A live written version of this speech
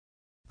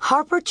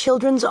Harper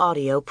Children's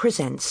Audio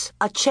presents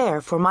A Chair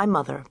for My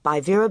Mother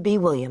by Vera B.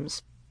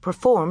 Williams,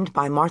 performed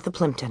by Martha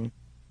Plimpton.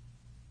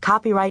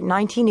 Copyright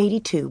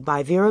 1982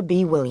 by Vera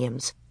B.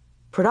 Williams.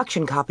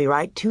 Production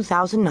copyright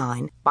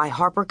 2009 by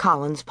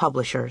HarperCollins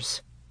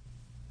Publishers.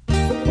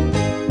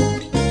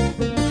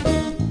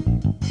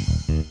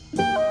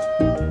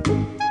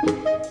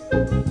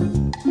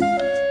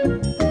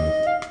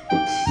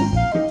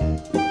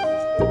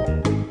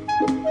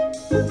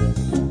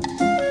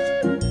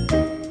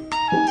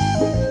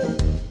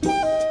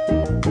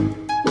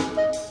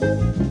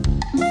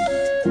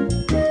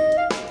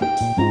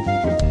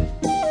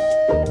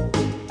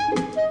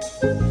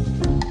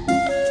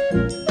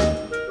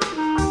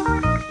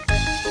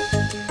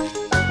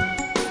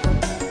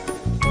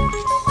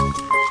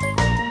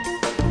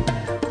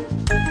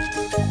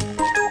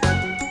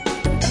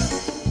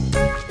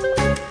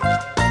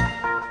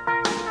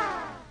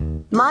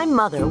 My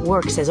mother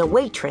works as a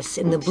waitress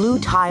in the Blue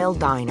Tile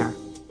Diner.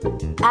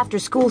 After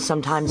school,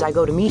 sometimes I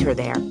go to meet her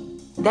there.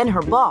 Then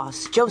her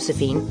boss,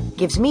 Josephine,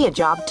 gives me a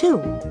job too.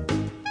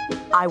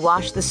 I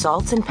wash the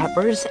salts and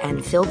peppers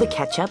and fill the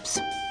ketchups.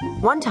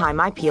 One time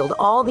I peeled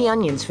all the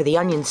onions for the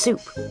onion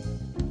soup.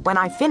 When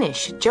I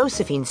finish,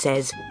 Josephine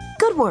says,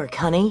 "Good work,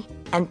 honey,"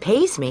 and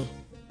pays me.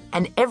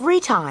 And every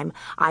time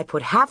I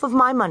put half of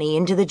my money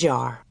into the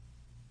jar.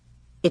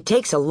 It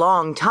takes a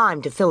long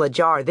time to fill a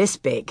jar this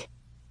big.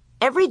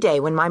 Every day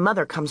when my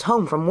mother comes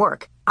home from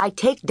work, I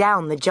take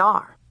down the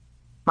jar.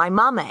 My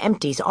mama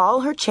empties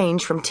all her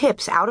change from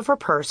tips out of her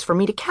purse for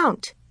me to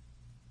count.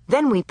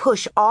 Then we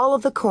push all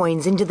of the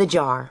coins into the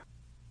jar.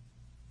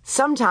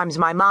 Sometimes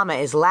my mama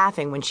is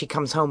laughing when she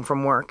comes home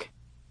from work.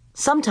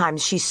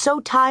 Sometimes she's so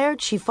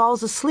tired she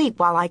falls asleep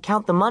while I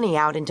count the money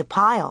out into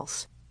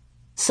piles.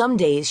 Some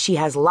days she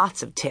has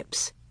lots of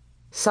tips.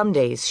 Some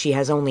days she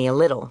has only a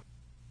little.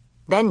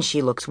 Then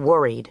she looks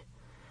worried.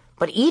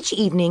 But each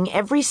evening,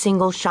 every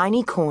single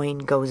shiny coin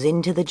goes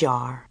into the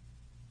jar.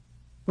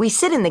 We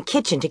sit in the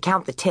kitchen to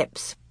count the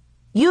tips.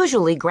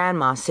 Usually,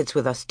 Grandma sits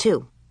with us,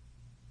 too.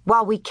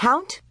 While we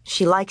count,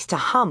 she likes to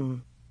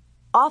hum.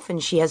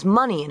 Often she has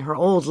money in her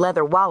old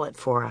leather wallet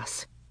for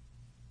us.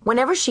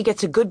 Whenever she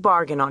gets a good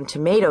bargain on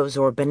tomatoes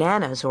or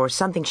bananas or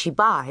something she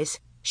buys,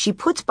 she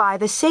puts by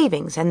the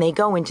savings and they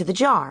go into the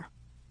jar.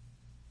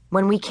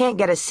 When we can't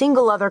get a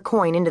single other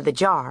coin into the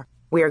jar,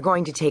 we are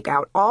going to take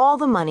out all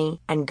the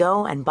money and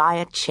go and buy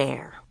a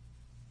chair.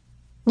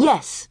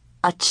 Yes,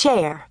 a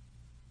chair.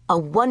 A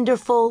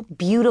wonderful,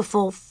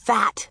 beautiful,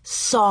 fat,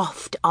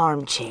 soft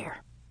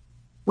armchair.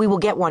 We will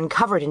get one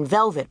covered in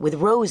velvet with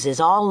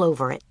roses all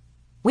over it.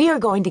 We are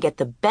going to get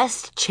the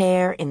best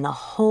chair in the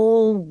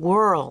whole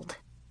world.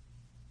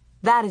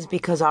 That is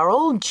because our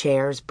old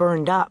chairs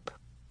burned up.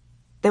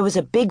 There was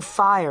a big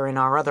fire in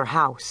our other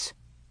house.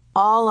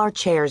 All our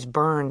chairs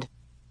burned.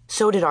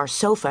 So did our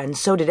sofa, and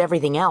so did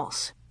everything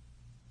else.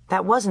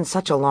 That wasn't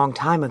such a long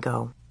time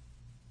ago.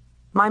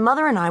 My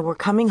mother and I were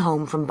coming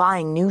home from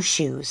buying new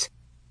shoes.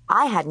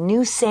 I had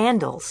new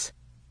sandals.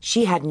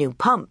 She had new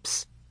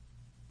pumps.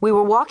 We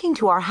were walking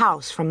to our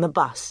house from the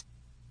bus.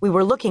 We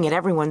were looking at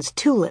everyone's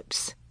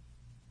tulips.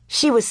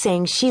 She was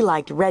saying she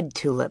liked red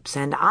tulips,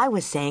 and I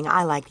was saying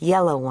I liked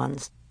yellow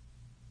ones.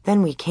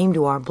 Then we came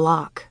to our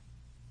block.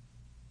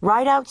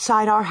 Right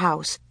outside our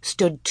house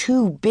stood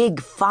two big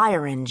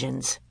fire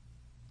engines.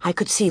 I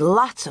could see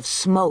lots of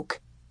smoke.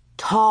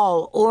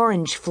 Tall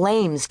orange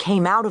flames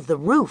came out of the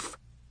roof.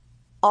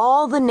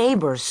 All the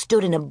neighbors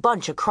stood in a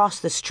bunch across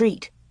the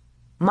street.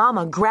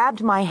 Mama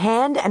grabbed my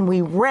hand and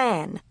we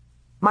ran.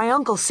 My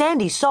Uncle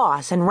Sandy saw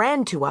us and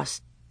ran to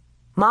us.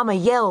 Mama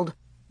yelled,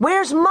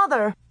 "Where's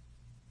Mother?"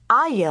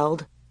 I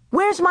yelled,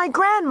 "Where's my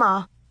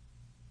Grandma?"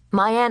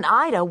 My Aunt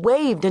Ida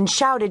waved and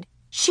shouted,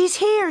 she's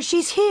here,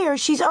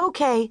 she's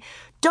okay.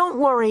 Don't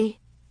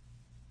worry."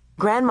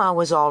 Grandma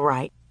was all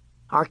right.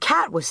 Our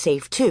cat was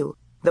safe, too,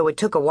 though it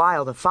took a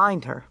while to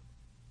find her.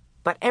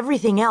 But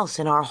everything else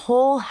in our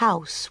whole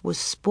house was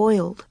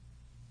spoiled.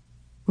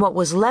 What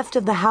was left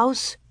of the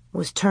house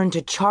was turned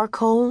to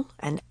charcoal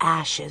and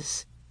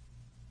ashes.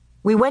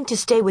 We went to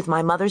stay with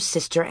my mother's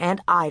sister,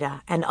 Aunt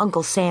Ida, and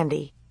Uncle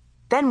Sandy.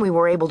 Then we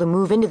were able to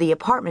move into the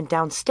apartment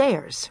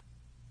downstairs.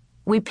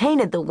 We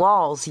painted the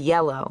walls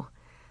yellow.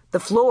 The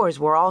floors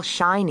were all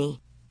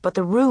shiny, but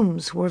the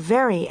rooms were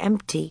very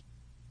empty.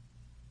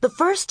 The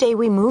first day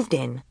we moved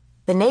in,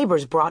 the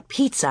neighbors brought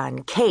pizza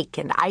and cake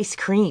and ice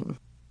cream.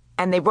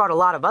 And they brought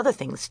a lot of other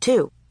things,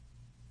 too.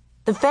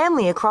 The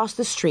family across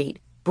the street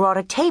brought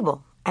a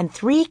table and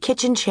 3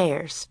 kitchen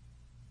chairs.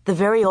 The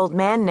very old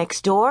man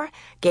next door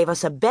gave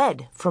us a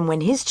bed from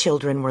when his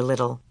children were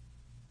little.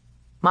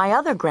 My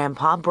other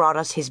grandpa brought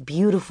us his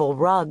beautiful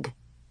rug.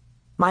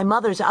 My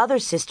mother's other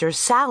sister,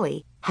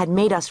 Sally, had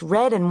made us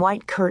red and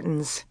white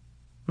curtains.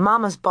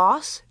 Mama's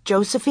boss,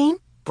 Josephine,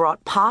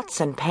 brought pots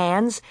and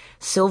pans,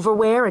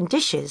 silverware and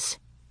dishes.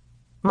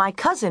 My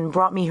cousin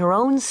brought me her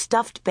own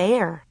stuffed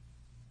bear.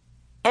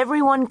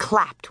 Everyone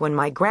clapped when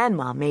my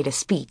grandma made a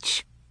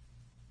speech.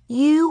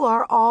 "You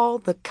are all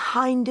the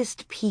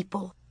kindest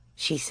people,"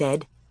 she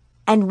said,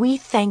 "and we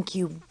thank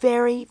you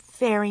very,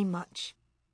 very much."